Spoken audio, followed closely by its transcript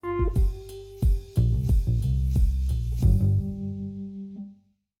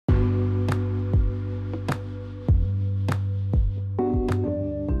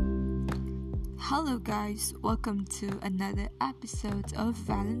guys, welcome to another episode of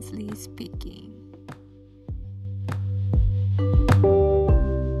Valensly Speaking.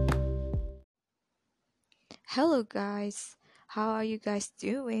 Hello guys, how are you guys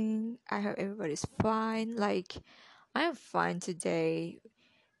doing? I hope everybody's fine. I'm fine today,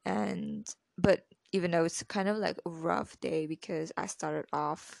 and but even though it's kind of like a rough day because I started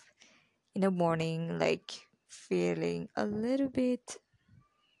off in the morning feeling a little bit,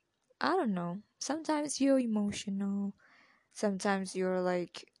 I don't know. Sometimes you're emotional, sometimes you're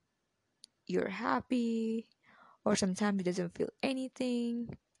happy, or sometimes you doesn't feel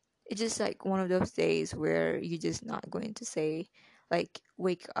anything. It's just like one of those days where you're just not going to say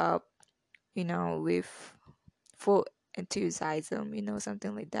wake up, with full enthusiasm,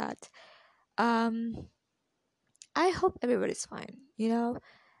 something like that. Um I hope everybody's fine,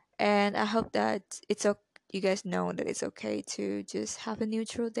 and I hope that you guys know that it's okay to just have a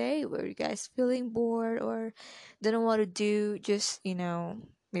neutral day where you guys feeling bored or don't know what to do, just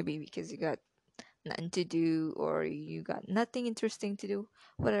maybe because you got nothing to do or you got nothing interesting to do,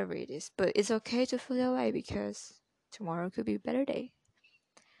 whatever it is. But it's okay to feel that way because tomorrow could be a better day.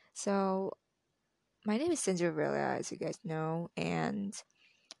 So my name is Sandra Villa, as you guys know, and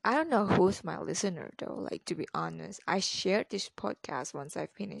I don't know who's my listener though. Like, to be honest, I shared this podcast once I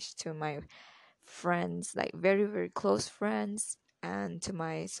finished to my friends, like very very close friends, and to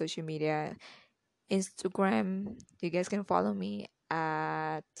my social media, Instagram. You guys can follow me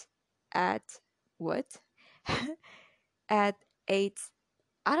at what at eight.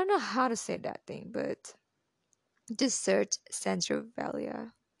 I don't know how to say that thing, but just search Central Valley.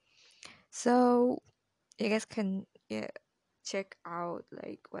 So you guys can, yeah, check out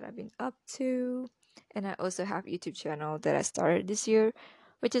like what I've been up to. And I also have YouTube channel that I started this year,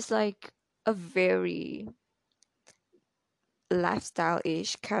 which is like a very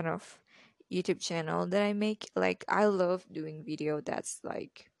lifestyle-ish kind of YouTube channel that I make. Like, I love doing video. That's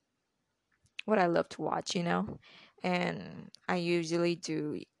like what I love to watch. And I usually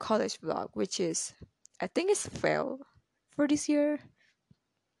do college vlog, which is, I think it's fail for this year.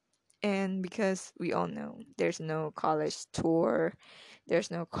 And because we all know there's no college tour,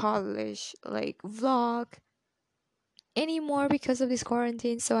 there's no college like vlog anymore because of this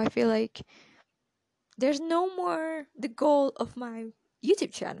quarantine. So I feel like there's no more the goal of my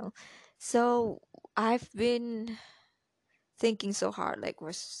YouTube channel. So I've been thinking so hard, like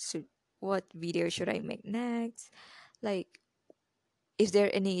what video should I make next? Like, is there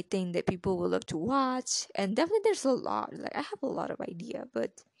anything that people will love to watch? And definitely there's a lot. Like, I have a lot of idea,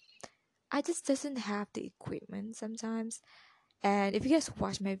 but I just doesn't have the equipment sometimes. And if you guys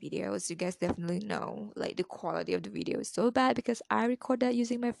watch my videos, you guys definitely know like the quality of the video is so bad because I record that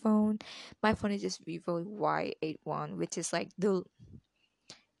using my phone. My phone is just Vivo Y81, which is like the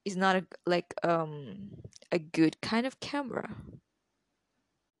is not a good kind of camera.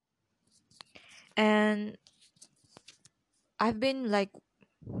 And I've been like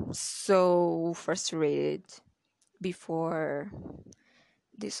so frustrated before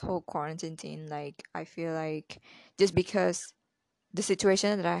this whole quarantine thing. Like, I feel like just because the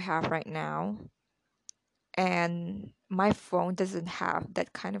situation that I have right now, and my phone doesn't have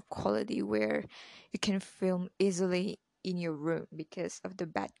that kind of quality where you can film easily in your room because of the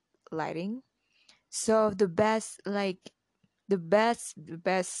bad lighting. So the best vlog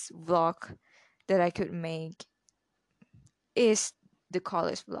that I could make is the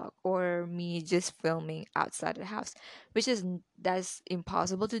college vlog, or me just filming outside the house, which is that's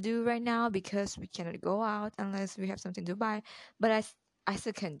impossible to do right now because we cannot go out unless we have something to buy. But I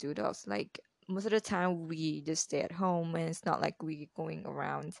still can do those. Like, most of the time we just stay at home, and it's not like we going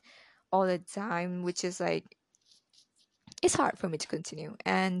around all the time, which is like it's hard for me to continue.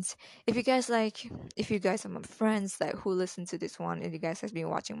 And if you guys are my friends like who listen to this one, and you guys has been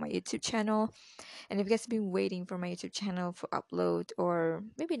watching my YouTube channel, and if you guys have been waiting for my YouTube channel for upload, or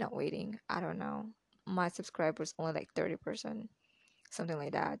maybe not waiting, I don't know. My subscribers only like 30%, something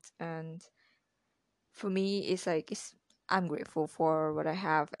like that. And for me, I'm grateful for what I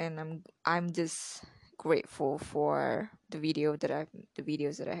have, and I'm just grateful for the videos that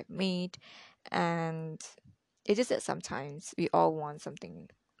I have made. And it's just that sometimes we all want something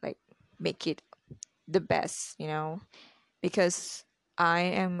like make it the best, because I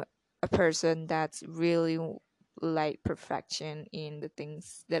am a person that's really like perfection in the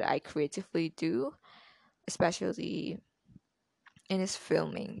things that I creatively do, especially in this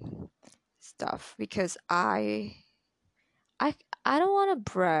filming stuff. Because I I don't want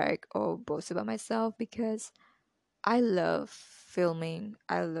to brag or boast about myself because I love filming.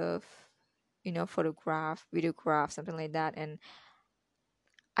 I love photograph, videograph, something like that. And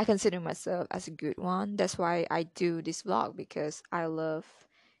I consider myself as a good one. That's why I do this vlog, because I love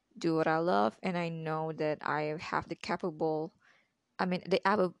do what I love, and I know that I have the capable, I mean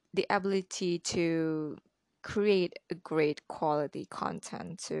the ability to create a great quality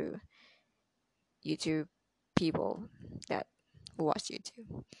content to YouTube people that watch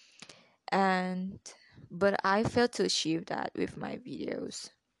YouTube. And but I failed to achieve that with my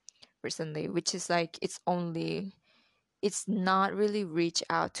videos recently, which is like it's not really reached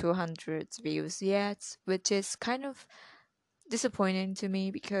out to hundreds views yet, which is kind of disappointing to me,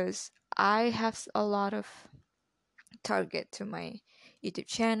 because I have a lot of target to my YouTube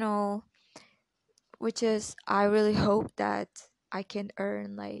channel, which is I really hope that I can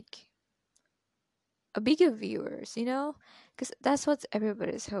earn like a bigger viewers, because that's what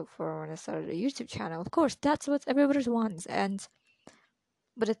everybody's hope for when I started a YouTube channel. Of course, that's what everybody wants, and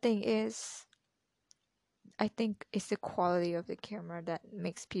but the thing is, I think it's the quality of the camera that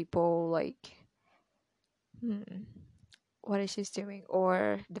makes people like, hmm, what is she doing?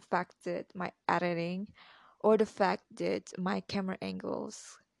 Or the fact that my editing, or the fact that my camera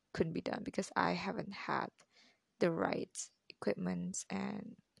angles couldn't be done because I haven't had the right equipment,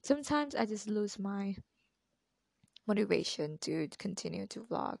 and sometimes I just lose my motivation to continue to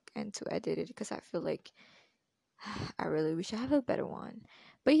vlog and to edit it, because I feel like I really wish I have a better one.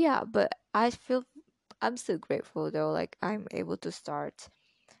 But yeah, but I feel I'm still grateful though, like I'm able to start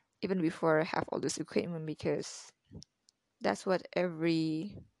even before I have all this equipment, because that's what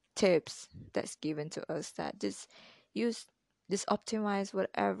every tips that's given to us, that use just optimize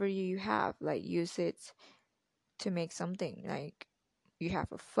whatever you have, like use it to make something. Like you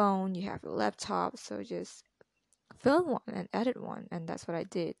have a phone, you have a laptop, so just film one and edit one, and that's what I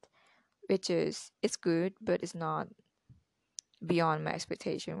did, which is it's good, but it's not beyond my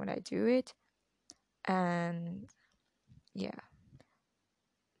expectation when I do it. And yeah,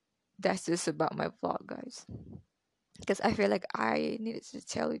 that's just about my vlog, guys, because I feel like I needed to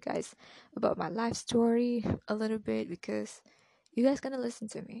tell you guys about my life story a little bit, because you guys gonna listen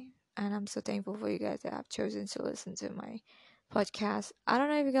to me, and I'm so thankful for you guys that have chosen to listen to my podcast. I don't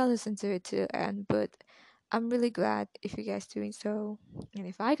know if you guys listen to it to the end, but I'm really glad if you guys doing so, and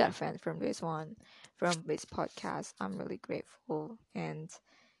if I got fans from this one, from this podcast, I'm really grateful. And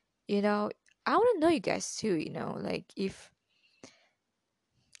you know, I want to know you guys too. Like if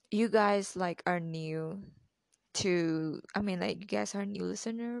you guys like are new to, I mean, like you guys are a new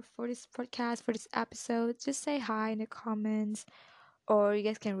listener for this podcast, for this episode, just say hi in the comments, or you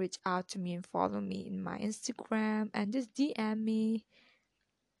guys can reach out to me and follow me in my Instagram and just DM me,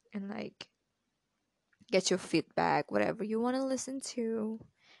 and like get your feedback, whatever you want to listen to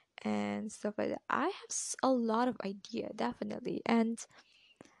and stuff like that. I have a lot of idea, definitely. And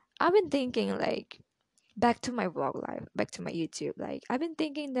I've been thinking like back to my vlog life, back to my YouTube, like I've been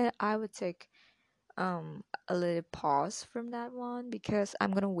thinking that I would take a little pause from that one, because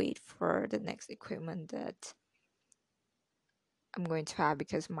I'm gonna wait for the next equipment that I'm going to have,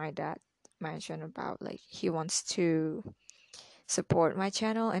 because my dad mentioned about like he wants to support my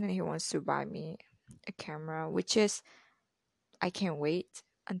channel, and then he wants to buy me a camera, which is I can't wait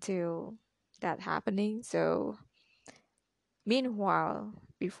until that happening. So meanwhile,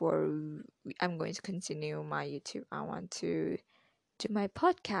 before I'm going to continue my YouTube, I want to do my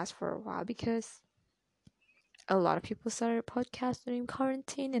podcast for a while, because a lot of people started podcasts during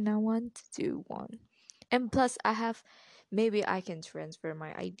quarantine, and I want to do one. And plus, I have maybe I can transfer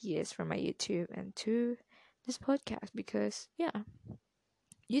my ideas from my YouTube and to this podcast, because yeah,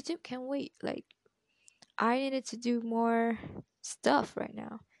 YouTube can wait. Like I needed to do more stuff right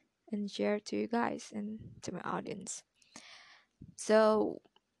now and share to you guys and to my audience. So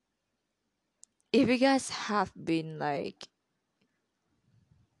if you guys have been like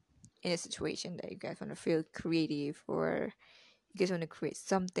in a situation that you guys want to feel creative, or you guys want to create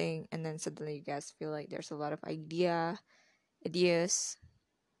something, and then suddenly you guys feel like there's a lot of ideas,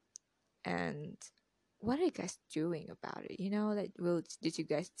 and what are you guys doing about it? Like, did you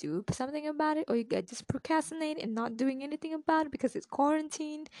guys do something about it, or you guys just procrastinate and not doing anything about it because it's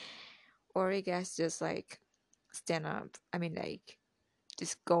quarantine, or you guys just like stand up? I mean, like,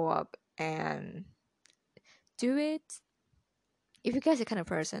 just go up and do it. If you guys are the kind of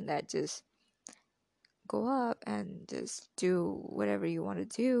person that just go up and just do whatever you want to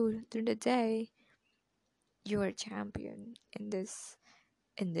do during the day, you're a champion in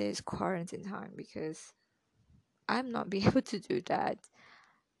this quarantine time, because I'm not be able to do that.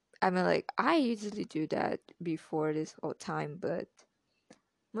 I mean, like, I usually do that before this whole time, but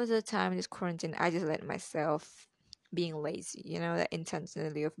most of the time in this quarantine, I just let myself being lazy, that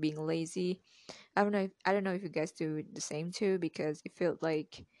intentionally of being lazy. I don't know if you guys do the same too, because it felt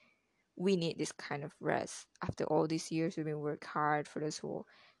like we need this kind of rest after all these years we've been work hard, for those who are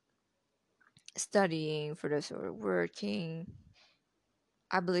studying, for those who are working.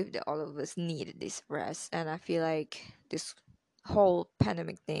 I believe that all of us needed this rest, and I feel like this whole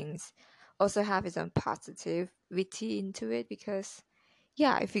pandemic things also have its own positivity into it, because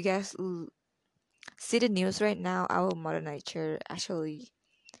yeah, if you guys see the news right now, our mother nature actually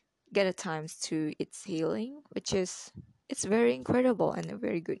get a times to its healing, which is it's very incredible and a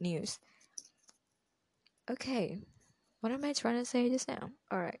very good news. Okay, what am I trying to say just now?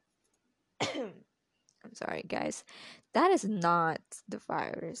 All right. I'm sorry, guys. That is not the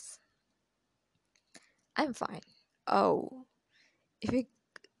virus. I'm fine. Oh, if you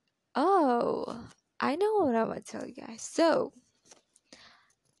oh, I know what I'm gonna tell you guys. So,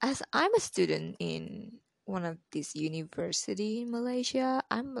 as I'm a student in one of these university in Malaysia,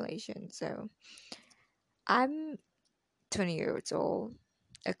 I'm Malaysian, so I'm 20 years old,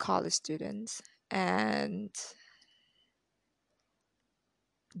 a college student, and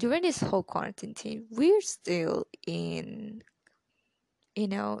during this whole quarantine, we're still in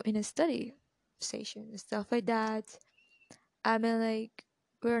a study station and stuff like that. I mean, like,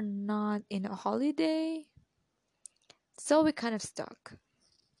 we're not in a holiday, so we're kind of stuck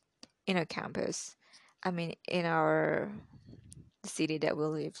in a campus. I mean, in our city that we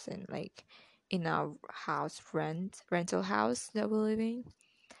live in, like in our rental house that we're living,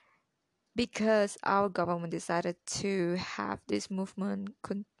 because our government decided to have this movement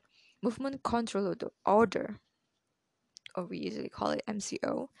control order, or we usually call it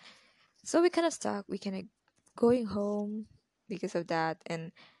MCO. So we kind of stuck. We kind of going home because of that,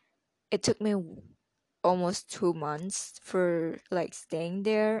 and it took me almost 2 months for like staying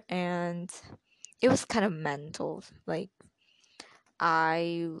there, and it was kind of mental. Like,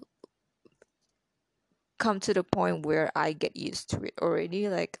 I come to the point where I get used to it already.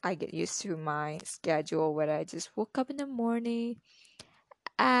 Like, I get used to my schedule where I just woke up in the morning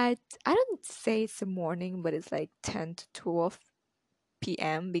at, I don't say it's the morning, but it's like 10 to 12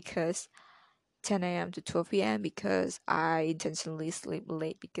 p.m. because 10 a.m. to 12 p.m. because I intentionally sleep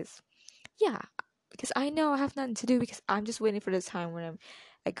late, because yeah, because I know I have nothing to do, because I'm just waiting for the time when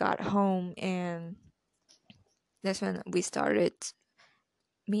I got home, and that's when we started,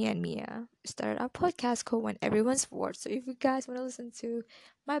 me and Mia started our podcast called When Everyone's Bored. So if you guys want to listen to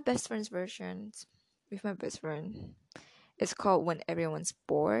my best friend's versions with my best friend, it's called When Everyone's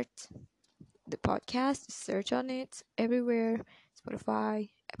Bored. The podcast, search on it everywhere, Spotify,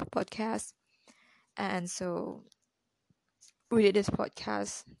 Apple Podcasts. And so we did this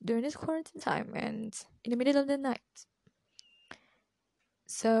podcast during this quarantine time and in the middle of the night.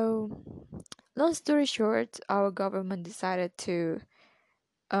 So, long story short, our government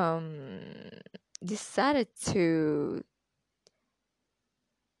um decided to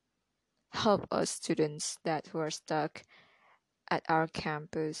help us students that who are stuck at our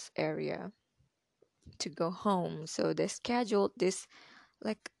campus area to go home. So they scheduled this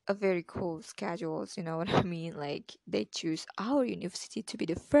like a very cool schedules, you know what I mean? Like, they choose our university to be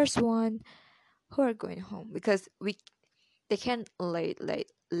the first one who are going home, because we they can't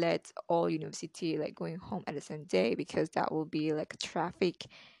let all university like going home at the same day, because that will be like a traffic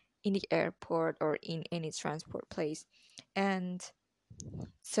in the airport or in any transport place. And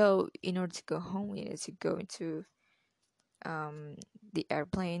so in order to go home, we needed to go into um the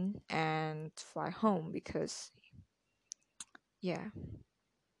airplane and fly home, because yeah,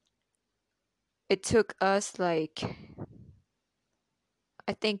 it took us like,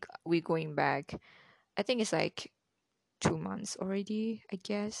 I think we going back, I think it's like 2 months already, I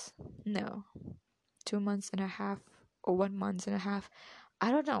guess. No, 2 months and a half, or 1 month and a half. I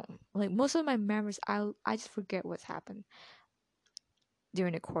don't know. Like, most of my memories, I just forget what's happened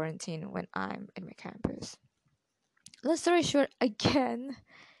during the quarantine when I'm in my campus. Long story short, again,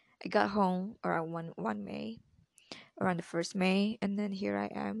 I got home around one May, around the first May, and then here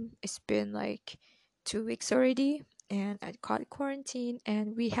I am. It's been like 2 weeks already, and I caught quarantine,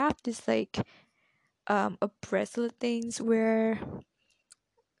 and we have this like a bracelet things where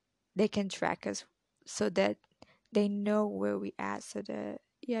they can track us, so that they know where we at, so that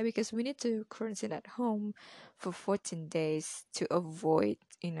yeah, because we need to quarantine at home for 14 days to avoid,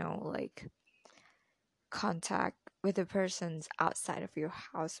 like, contact with the persons outside of your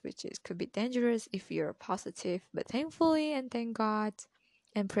house, which is could be dangerous if you're positive. But thankfully, and thank God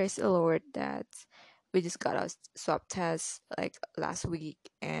and praise the Lord, that we just got our swab test like last week,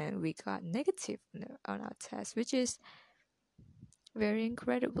 and we got negative on our test, which is very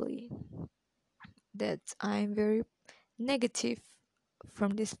incredibly, that I'm very negative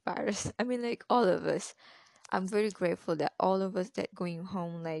from this virus. I mean, like all of us. I'm very grateful that all of us that going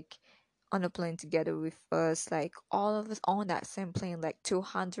home, like on a plane together with us, like all of us on that same plane, like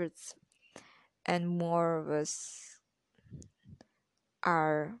 200 and more of us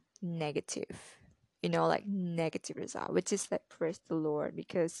are negative. Like negative result, which is like praise the Lord,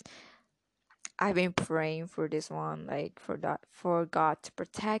 because I've been praying for this one, like for God to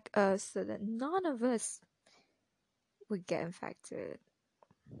protect us so that none of us would get infected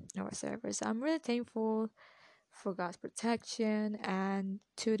or whatsoever. So I'm really thankful for God's protection and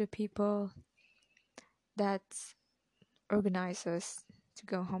to the people that organize us to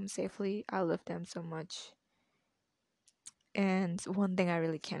go home safely. I love them so much. And one thing I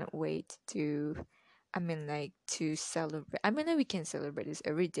really cannot wait to, I mean, like to celebrate. I mean, like we can celebrate this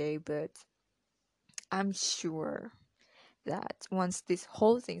every day, but I'm sure that once this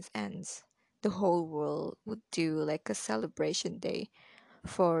whole thing ends, the whole world would do like a celebration day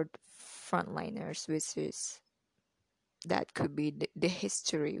for frontliners, which is that could be the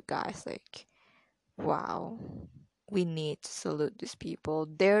history, you guys. Like, wow, we need to salute these people.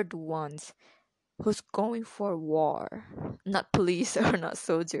 They're the ones who's going for war, not police or not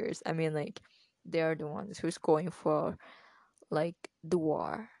soldiers. I mean, like, they're the ones who's going for like the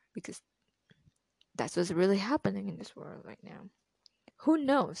war, because that's what's really happening in this world right now. Who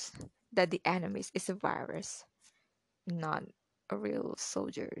knows that the enemies is a virus, not a real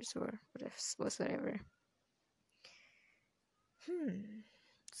soldiers or whatsoever. Hmm.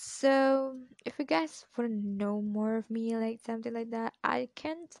 So, if you guys want to know more of me, like something like that, I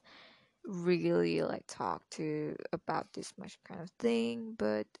can't really like talk to about this much kind of thing,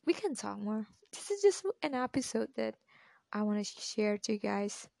 but we can talk more. This is just an episode that I want to share to you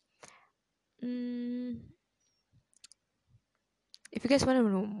guys. Mm, if you guys want to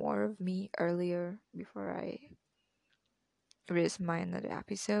know more of me earlier before I release my another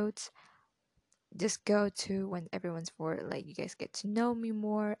episodes, just go to when everyone's for like you guys get to know me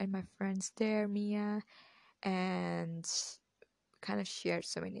more and my friends there, Mia, and kind of shared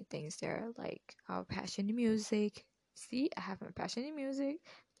so many things there, like our passion in music. See, I have my passion in music.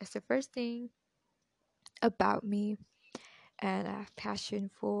 That's the first thing about me. And I have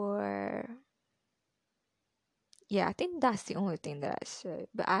passion for, yeah, I think that's the only thing that I should.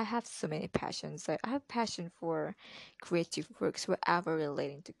 But I have so many passions. Like I have passion for creative works, whatever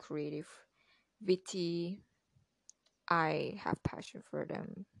relating to creativity. I have passion for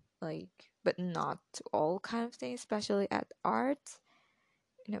them. Like, but not to all kind of things, especially at art.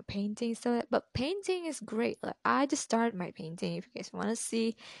 Painting stuff. But painting is great. Like I just started my painting. If you guys want to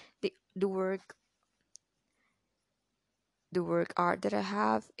see the work art that I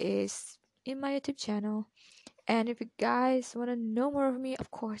have is in my YouTube channel. And if you guys want to know more of me,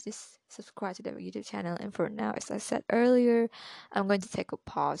 of course, just subscribe to the YouTube channel. And for now, as I said earlier, I'm going to take a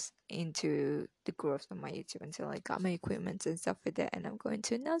pause into the growth of my YouTube until I got my equipment and stuff like that. And I'm going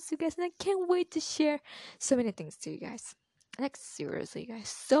to announce to you guys, and I can't wait to share so many things to you guys. Like seriously, guys,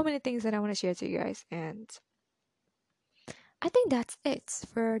 so many things that I want to share to you guys. And I think that's it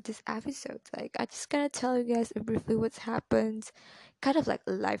for this episode. Like, I just gotta tell you guys briefly what's happened, kind of like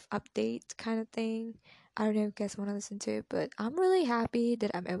a life update kind of thing. I don't know if you guys want to listen to it, but I'm really happy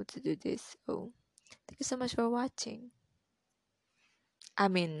that I'm able to do this. So, thank you so much for watching. I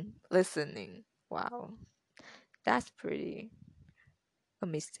mean, listening. Wow, that's pretty a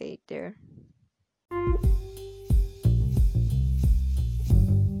mistake there.